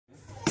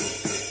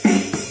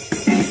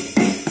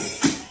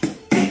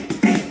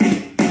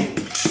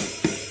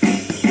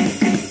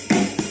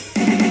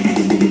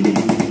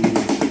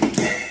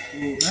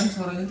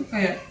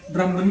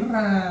drum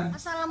beneran.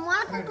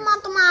 Assalamualaikum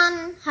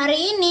teman-teman. Hari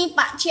ini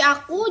Pak Ci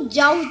aku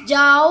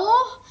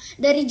jauh-jauh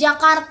dari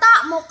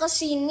Jakarta mau ke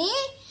sini.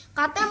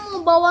 Katanya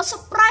mau bawa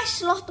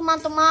surprise loh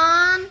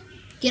teman-teman.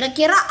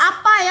 Kira-kira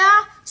apa ya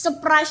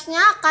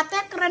surprise-nya?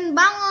 Katanya keren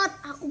banget.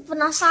 Aku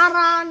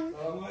penasaran.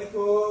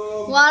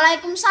 Assalamualaikum.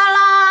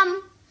 Waalaikumsalam.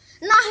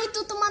 Nah itu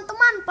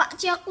teman-teman,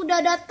 Pak Ci aku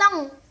udah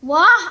datang.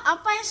 Wah,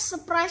 apa ya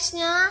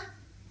surprise-nya?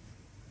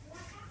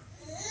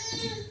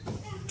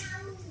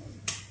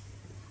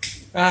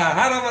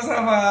 Halo Mas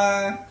Rafa.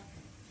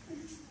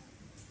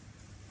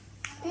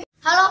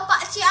 Halo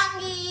Pak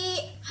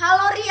Cianggi.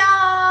 Halo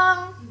Riang.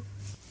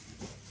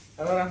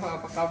 Halo Rafa,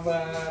 apa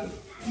kabar?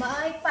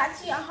 Baik Pak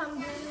Ci,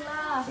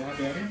 alhamdulillah. Sehat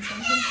ya?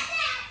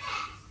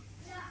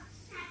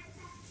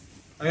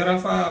 Ayo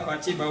Rafa, Pak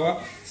Ci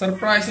bawa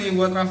surprise nih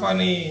buat Rafa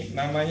nih.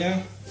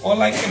 Namanya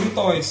Olike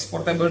Toys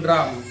Portable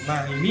Drum.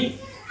 Nah ini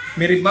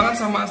mirip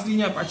banget sama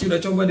aslinya. Pak Ci udah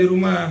coba di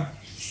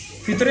rumah.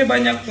 Fiturnya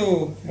banyak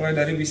tuh, mulai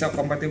dari bisa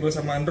kompatibel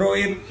sama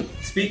Android,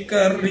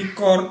 speaker,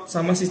 record,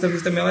 sama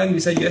sistem-sistem yang lain,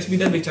 bisa USB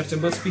dan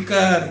rechargeable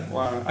speaker.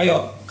 Wah,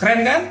 ayo,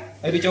 keren kan?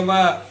 Ayo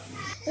dicoba.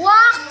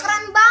 Wah,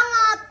 keren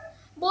banget.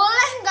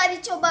 Boleh nggak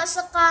dicoba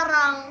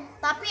sekarang?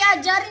 Tapi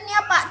ajarin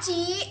ya Pak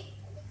Ci.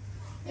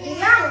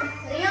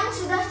 Riang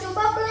sudah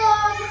coba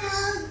belum?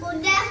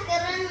 Udah,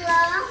 keren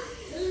loh.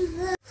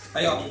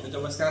 Ayo,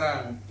 kita coba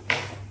sekarang.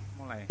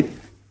 Mulai.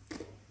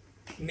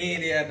 Ini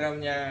dia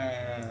drumnya.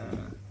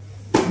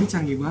 Ini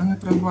canggih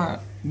banget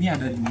Rafa. Ini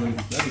ada dua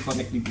juga,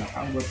 di-connect di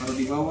belakang buat taruh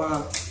di bawah,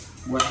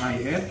 buat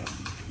hi-hat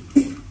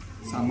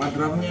sama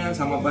drumnya,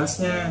 sama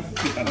bassnya.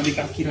 Kita taruh di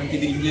kaki nanti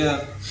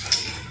diinjak.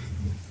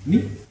 Ini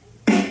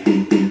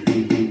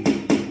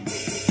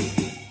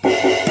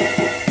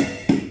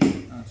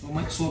nah,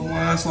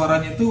 semua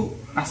suaranya tuh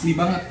asli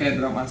banget kayak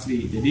drum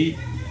asli. Jadi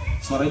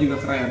suaranya juga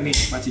keren. Nih,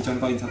 Pak Ci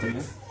contohin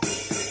satunya.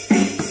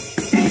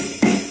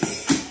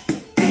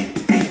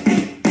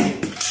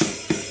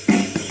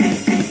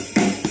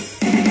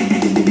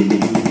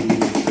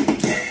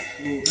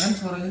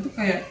 Suaranya tuh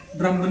kayak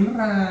drum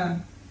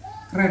beneran.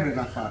 Keren ya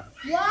Kakak?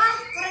 Wah,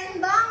 keren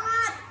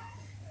banget.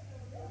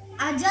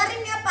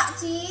 Ajarin ya Pak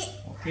Ci.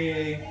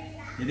 Oke,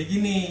 jadi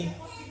gini,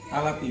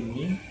 alat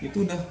ini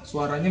itu udah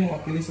suaranya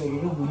mewakili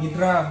seluruh bunyi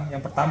drum.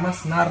 Yang pertama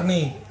snare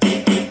nih.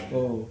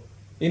 Tuh,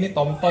 ini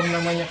tom-tom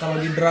namanya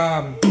kalau di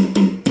drum.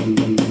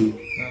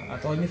 Nah,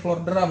 atau ini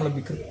floor drum,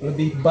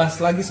 lebih bass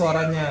lagi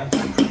suaranya.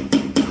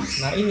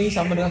 Nah ini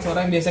sama dengan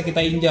suara yang biasa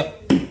kita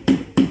injak.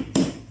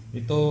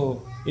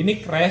 Itu.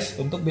 Ini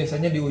crash untuk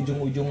biasanya di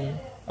ujung-ujung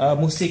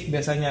musik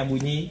biasanya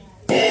bunyi.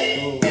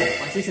 Tuh,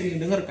 pasti sering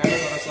denger kan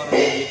suara-suara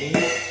kayak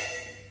gini.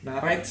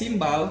 Nah, right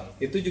cymbal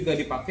itu juga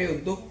dipakai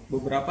untuk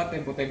beberapa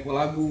tempo-tempo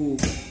lagu.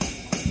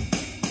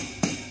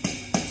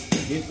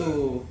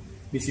 Gitu.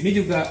 Di sini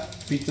juga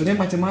fiturnya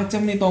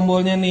macam-macam nih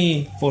tombolnya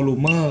nih.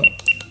 Volume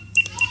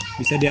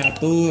bisa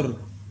diatur.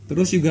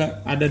 Terus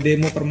juga ada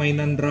demo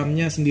permainan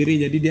drumnya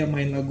sendiri. Jadi dia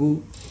main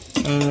lagu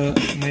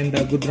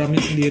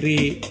drumnya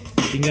sendiri.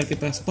 Tinggal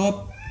kita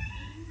stop,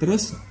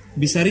 terus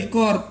bisa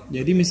record.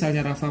 Jadi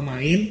misalnya Rafa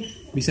main,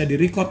 bisa di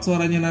record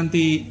suaranya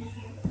nanti.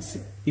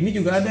 Ini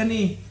juga ada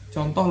nih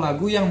contoh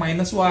lagu yang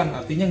 -1,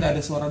 artinya nggak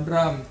ada suara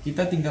drum.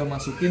 Kita tinggal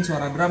masukin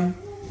suara drum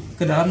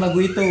ke dalam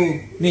lagu itu.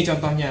 Nih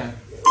contohnya.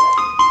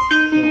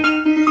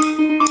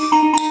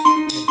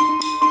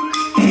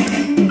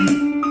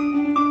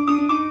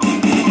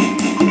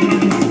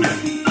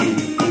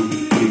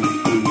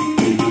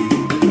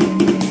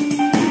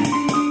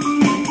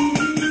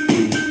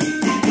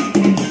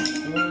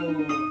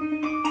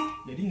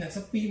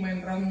 Sepi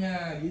main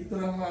drumnya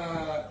gitu Rafa.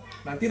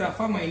 Nanti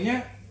Rafa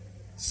mainnya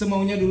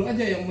semaunya dulu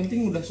aja, yang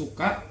penting udah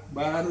suka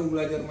baru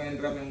belajar main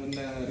drum yang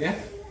benar ya.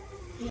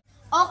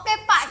 Oke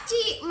Pak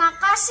Ci,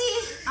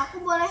 makasih.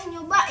 Aku boleh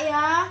nyoba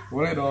ya?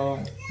 Boleh dong.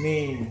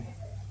 Nih.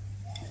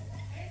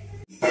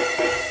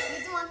 Ini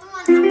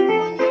teman-teman.